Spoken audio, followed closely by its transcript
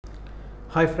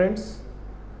Hi friends,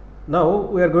 now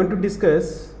we are going to discuss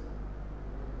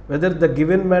whether the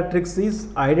given matrix is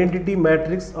identity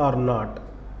matrix or not.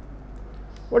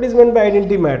 What is meant by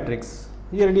identity matrix?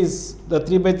 Here it is the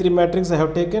 3 by 3 matrix I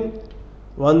have taken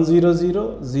 1 0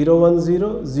 0 0 1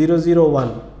 0 0 0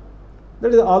 1.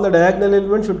 That is all the diagonal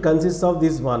elements should consist of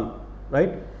this one,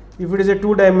 right? If it is a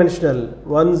 2-dimensional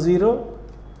 1 0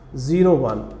 0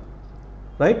 1,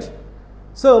 right?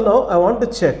 So now I want to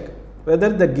check whether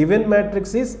the given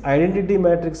matrix is identity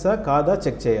matrix or kada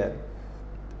check cheyali.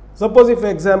 Suppose if for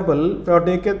example if I have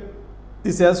taken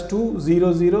this as 2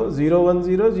 0 0 0 1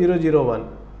 0 0 0 1,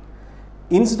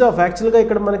 instead of actually ga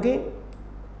ikkada manaki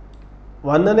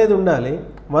 1 అనేది ఉండాలి,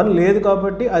 1 లేదు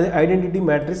కాబట్టి అది identity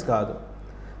matrix కాదు.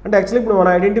 అంటే actually ఇప్పుడు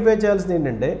మనం identify చేయాల్సింది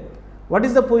ఏంటంటే what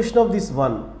is the position of this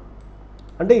 1,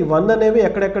 అంటే ఈ 1 అనేవి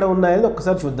ఎక్కడెక్కడ ఉన్నాయని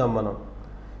ఒక్కసారి చూద్దాం మనం.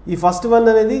 ఈ ఫస్ట్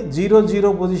 1 అనేది 0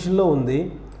 0 పొజిషన్లో ఉంది,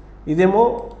 ఇదేమో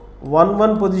 1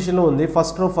 1 పొజిషన్లో ఉంది,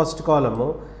 ఫస్ట్ రో ఫస్ట్ కాలము,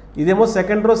 ఇదేమో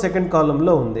సెకండ్ రో సెకండ్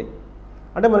కాలంలో ఉంది.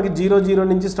 అంటే మనకి 0 0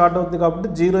 నుంచి స్టార్ట్ అవుతుంది కాబట్టి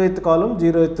 0th కాలం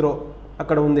 0th రో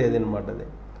అక్కడ ఉంది అది అనమాట. అది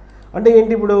అంటే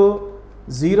ఏంటి ఇప్పుడు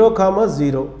 0,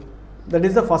 0, that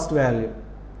is the first value.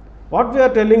 What we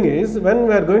are telling is when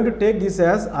we are going to take this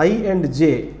as I and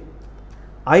j,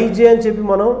 ij అని చెప్పి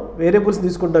మనం వేరియబుల్స్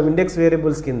తీసుకుంటాం ఇండెక్స్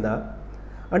వేరియబుల్స్ కింద.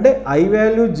 అంటే I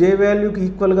వాల్యూ j వాల్యూకి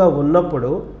ఈక్వల్గా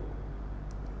ఉన్నప్పుడు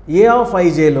a ఆఫ్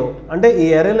ijలో అంటే ఈ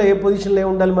అరేలో ఏ పొజిషన్లో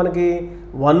ఉండాలి మనకి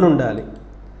 1 ఉండాలి.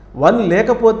 1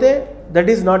 లేకపోతే that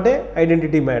is not a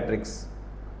identity matrix.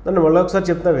 నన్ను మళ్ళీ ఒకసారి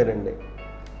చెప్తా వేరండి.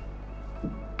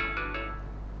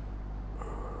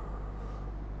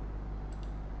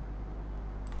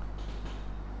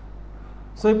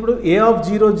 సో ఇప్పుడు a ఆఫ్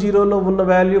 0 0లో ఉన్న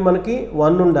వాల్యూ మనకి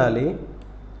 1 ఉండాలి,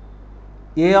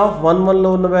 a ఆఫ్ 1 1లో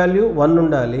ఉన్న వాల్యూ 1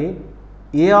 ఉండాలి,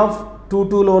 a ఆఫ్ 2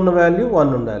 2లో ఉన్న వాల్యూ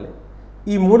 1 ఉండాలి.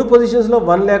 ఈ 3 పొజిషన్స్లో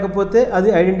 1 లేకపోతే అది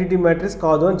ఐడెంటిటీ మ్యాట్రిక్స్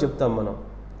కాదు అని చెప్తాం మనం.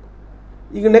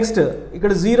 ఇక నెక్స్ట్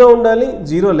ఇక్కడ 0 ఉండాలి,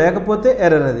 0 లేకపోతే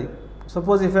ఎర్రర్ అది.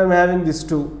 Suppose if I'm having this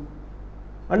 2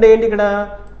 అంటే ఏంటి ఇక్కడ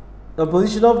the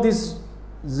position of this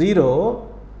 0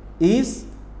 is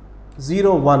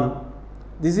 0 1,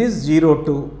 this is 0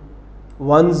 2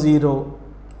 1 0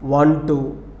 1 2,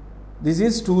 this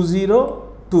is 2 0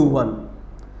 2 1.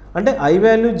 అంటే I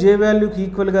వాల్యూ j వాల్యూకి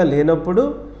ఈక్వల్గా లేనప్పుడు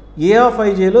a ఆఫ్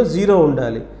ijలో 0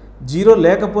 ఉండాలి, 0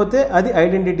 లేకపోతే అది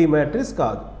ఐడెంటిటీ మ్యాట్రిక్స్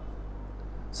కాదు.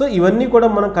 సో ఇవన్నీ కూడా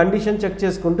మనం కండిషన్ చెక్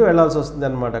చేసుకుంటూ వెళ్ళాల్సి వస్తుంది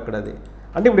అనమాట అక్కడ. అది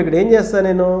అంటే ఇప్పుడు ఇక్కడ ఏం చేస్తాను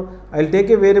నేను, I will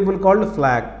take a variable called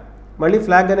flag. మళ్ళీ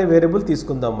ఫ్లాగ్ అనే వేరియబుల్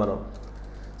తీసుకుందాం మనం.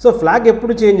 సో ఫ్లాగ్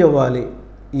ఎప్పుడు చేంజ్ అవ్వాలి,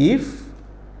 if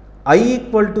I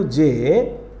equal to j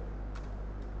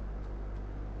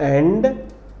and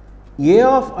a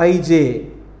of ij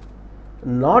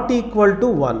not equal to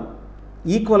 1.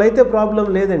 Equal అయితే ప్రాబ్లం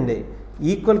లేదండి,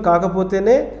 ఈక్వల్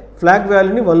కాకపోతేనే ఫ్లాగ్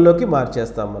వాల్యూని 1లోకి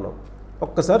మార్చేస్తాం మనం.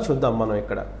 ఒక్కసారి చూద్దాం మనం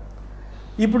ఇక్కడ.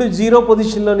 ఇప్పుడు 0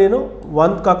 పొజిషన్లో నేను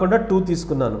 1 కాకుండా 2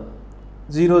 తీసుకున్నాను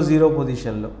 0 0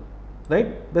 పొజిషన్లో,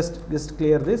 రైట్? Just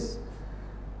clear this.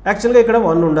 యాక్చువల్గా ఇక్కడ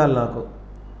 1 ఉండాలి నాకు.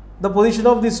 The position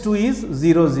of this 2 is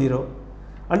 0 0.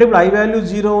 అంటే ఇప్పుడు I వాల్యూ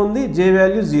 0 ఉంది, j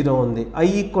వాల్యూ 0 ఉంది, I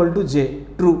equal to j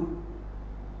true,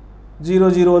 0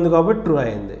 0 ఉంది కాబట్టి ట్రూ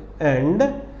అయింది. And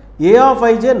a of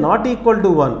ij not equal to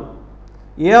 1,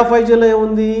 a of ijలో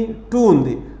ఏముంది 2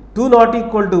 ఉంది, 2 నాట్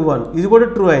ఈక్వల్ టు 1, ఇది కూడా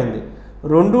ట్రూ అయింది.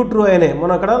 రెండు ట్రూ అయినాయి.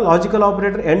 మనం అక్కడ లాజికల్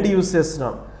ఆపరేటర్ ఎండ్ యూస్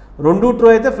చేస్తున్నాం. రెండు ట్రూ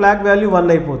అయితే ఫ్లాగ్ వాల్యూ 1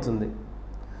 అయిపోతుంది.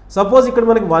 సపోజ్ ఇక్కడ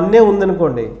మనకి 1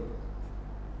 ఉందనుకోండి,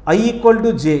 I ఈక్వల్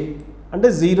టు j అంటే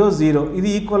 0 0, ఇది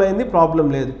ఈక్వల్ అయింది, ప్రాబ్లం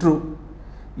లేదు, true.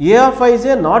 a of ij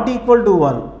not equal to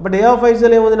 1, but a of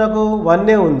ijలో ఏముంది నాకు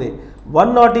 1 ఉంది,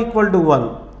 1 నాట్ ఈక్వల్ టు 1,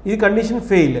 ఇది కండిషన్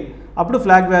ఫెయిల్. అప్పుడు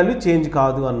ఫ్లాగ్ వాల్యూ చేంజ్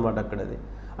కాదు అనమాట అక్కడది.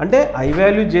 అంటే I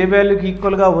వాల్యూ j వాల్యూకి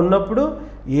ఈక్వల్గా ఉన్నప్పుడు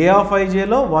a ఆఫ్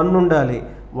ijలో 1 ఉండాలి,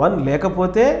 1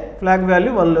 లేకపోతే ఫ్లాగ్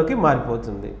వాల్యూ 1లోకి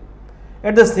మారిపోతుంది.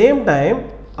 At the same time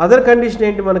other condition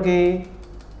ఏంటి మనకి,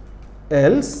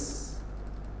 else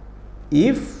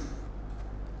if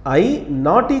I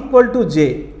not equal to j,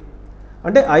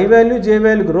 అంటే I వాల్యూ j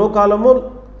వాల్యూకి రో కాలము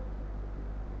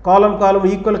కాలం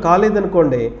ఈక్వల్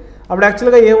కాలేదనుకోండి, అప్పుడు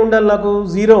యాక్చువల్గా ఏ ఉండాలి నాకు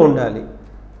 0 ఉండాలి,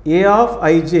 a of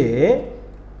ij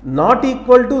not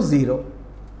equal to 0.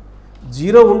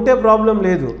 0 ఉంటే ప్రాబ్లం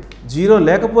లేదు, 0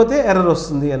 లేకపోతే ఎర్రర్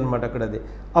వస్తుంది అనమాట అక్కడ. అది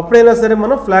అప్పుడైనా సరే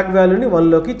మనం ఫ్లాగ్ వాల్యూని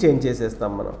 1లోకి చేంజ్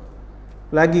చేసేస్తాం మనం,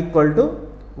 ఫ్లాగ్ ఈక్వల్ టు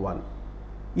 1.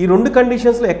 ఈ రెండు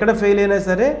కండిషన్స్లో ఎక్కడ ఫెయిల్ అయినా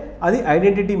సరే అది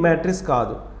ఐడెంటిటీ మ్యాట్రిక్స్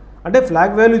కాదు. అంటే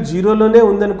ఫ్లాగ్ వాల్యూ 0లోనే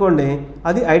ఉందనుకోండి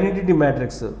అది ఐడెంటిటీ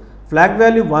మ్యాట్రిక్స్, ఫ్లాగ్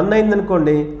వాల్యూ 1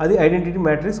 అయిందనుకోండి అది ఐడెంటిటీ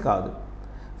మ్యాట్రిక్స్ కాదు.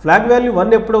 Flag value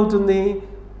 1 ఎప్పుడవుతుంది,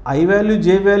 I value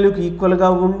j వాల్యూకి ఈక్వల్గా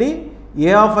ఉండి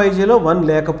a ఆఫ్ ijలో 1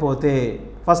 లేకపోతే,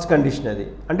 ఫస్ట్ కండిషన్ అది.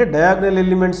 అంటే డయాగనల్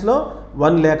ఎలిమెంట్స్లో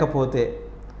 1 లేకపోతే.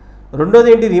 రెండోది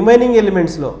ఏంటి, remaining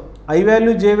ఎలిమెంట్స్లో I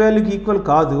value J వాల్యూకి equal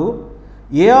కాదు,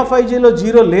 ఏ ఆఫ్ ఐజేలో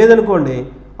 0 లేదనుకోండి,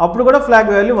 అప్పుడు కూడా ఫ్లాగ్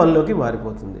వాల్యూ 1లోకి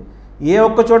మారిపోతుంది. ఏ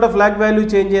ఒక్క చోట ఫ్లాగ్ వాల్యూ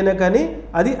చేంజ్ అయినా కానీ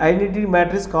అది ఐడెంటిటీ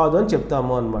మ్యాట్రిక్స్ కాదు అని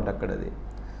చెప్తాము అనమాట అక్కడది.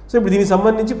 సో ఇప్పుడు దీనికి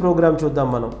సంబంధించి ప్రోగ్రామ్ చూద్దాం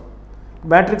మనం.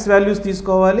 మ్యాట్రిక్స్ వాల్యూస్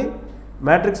తీసుకోవాలి,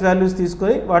 మ్యాట్రిక్స్ వాల్యూస్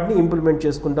తీసుకొని వాటిని ఇంప్లిమెంట్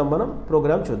చేసుకుంటాం మనం.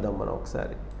 ప్రోగ్రామ్ చూద్దాం మనం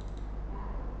ఒకసారి.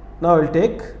 Now I will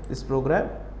take this programme.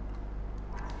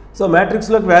 So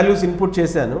మ్యాట్రిక్స్లోకి values input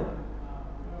చేశాను.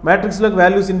 మ్యాట్రిక్స్లోకి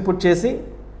వాల్యూస్ ఇన్పుట్ చేసి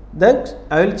then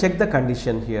I will check the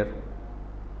condition here.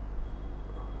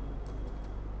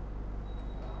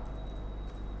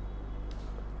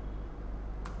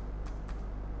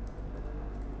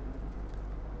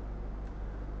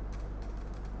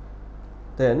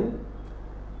 Then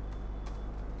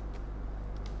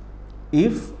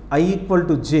if I equal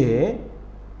to j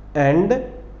and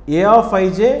a of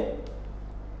ij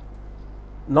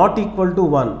not equal to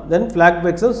 1, then flag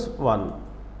becomes 1.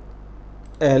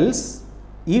 Else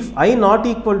if I not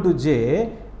equal to j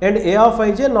and a of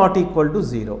ij not equal to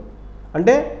 0,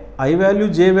 అంటే I value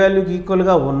j వాల్యూకి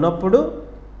ఈక్వల్గా ఉన్నప్పుడు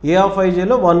a of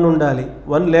ijలో 1 ఉండాలి,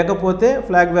 1 లేకపోతే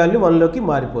flag value 1లోకి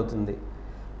మారిపోతుంది.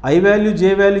 I value జే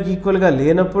వాల్యూకి ఈక్వల్గా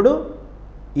లేనప్పుడు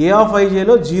ఏ of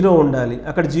ఐజేలో 0 ఉండాలి,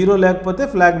 అక్కడ 0 లేకపోతే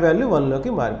ఫ్లాగ్ వాల్యూ 1లోకి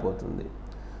మారిపోతుంది.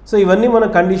 సో ఇవన్నీ మన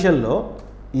కండిషన్లో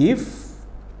if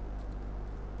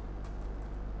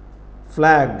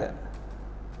flag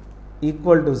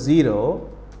equal to 0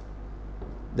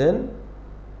 then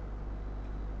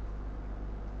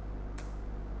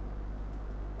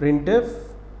printf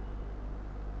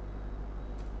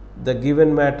the given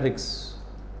matrix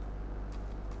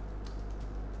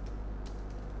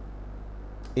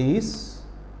is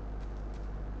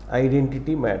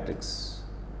identity matrix.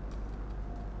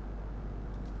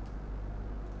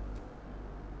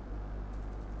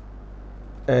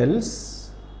 Else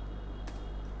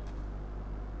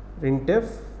printf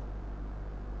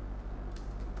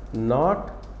not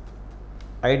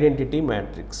identity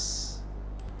matrix.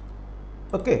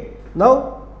 Okay, now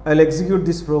I'll execute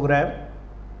this program.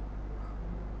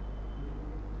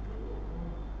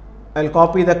 I'll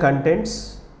copy the contents.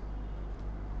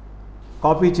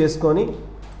 Copy చేసుకొని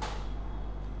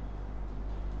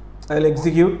I'll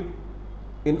execute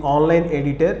in online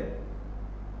editor.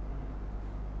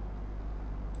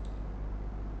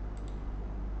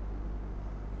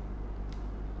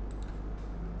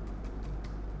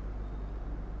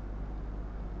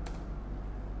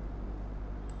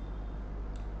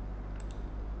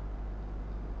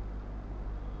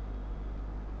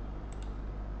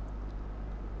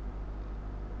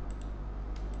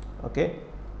 Okay,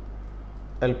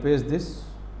 I'll paste this,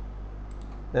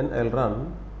 then I'll run.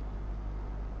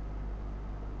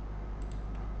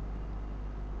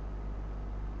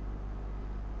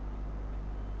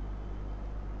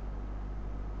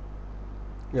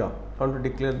 Yeah, I want to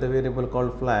declare the variable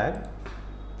called flag.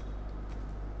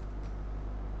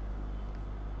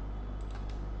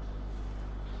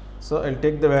 So I'll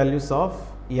take the values of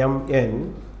mn,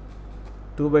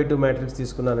 2 by 2 matrix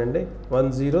తీసుకున్నానండి,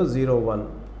 1 0 0 1.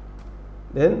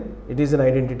 Then it is an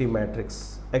identity matrix.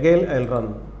 Again I'll run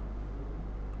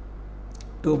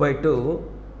 2 by 2.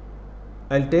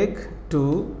 I'll take 2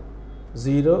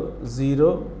 0 0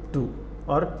 2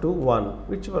 or 2 1,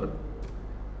 whichever.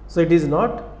 So it is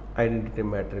not identity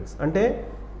matrix. అంటే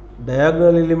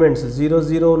diagonal elements 0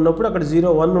 0 ఉన్నప్పుడు అక్కడ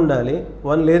 0 1 ఉండాలి,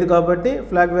 1 లేదు కాబట్టి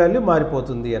flag value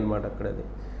మారిపోతుంది అన్నమాట అక్కడది.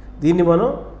 దీన్ని మనం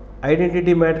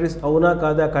ఐడెంటిటీ మ్యాట్రిక్స్ అవునా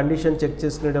కాదా కండిషన్ చెక్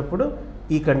చేసుకునేటప్పుడు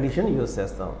ఈ కండిషన్ యూజ్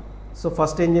చేస్తాం. సో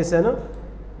ఫస్ట్ ఏం చేశాను,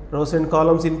 రోస్ అండ్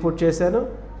కాలమ్స్ ఇన్పుట్ చేశాను,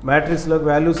 మ్యాట్రిక్స్లోకి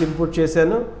వాల్యూస్ ఇన్పుట్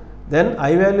చేశాను. దెన్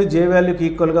ఐ వాల్యూ జే వాల్యూకి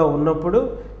ఈక్వల్గా ఉన్నప్పుడు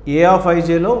ఏ ఆఫ్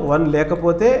ఐజేలో 1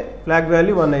 లేకపోతే ఫ్లాగ్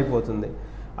వాల్యూ 1 అయిపోతుంది.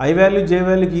 ఐ వాల్యూ జే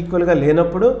వాల్యూకి ఈక్వల్గా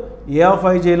లేనప్పుడు ఏ ఆఫ్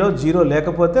ఐజేలో 0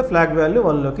 లేకపోతే ఫ్లాగ్ వాల్యూ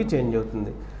 1లోకి చేంజ్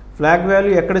అవుతుంది. ఫ్లాగ్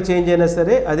వాల్యూ ఎక్కడ చేంజ్ అయినా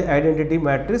సరే అది ఐడెంటిటీ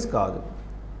మ్యాట్రిక్స్ కాదు.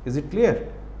 Is it clear?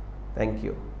 Thank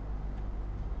you.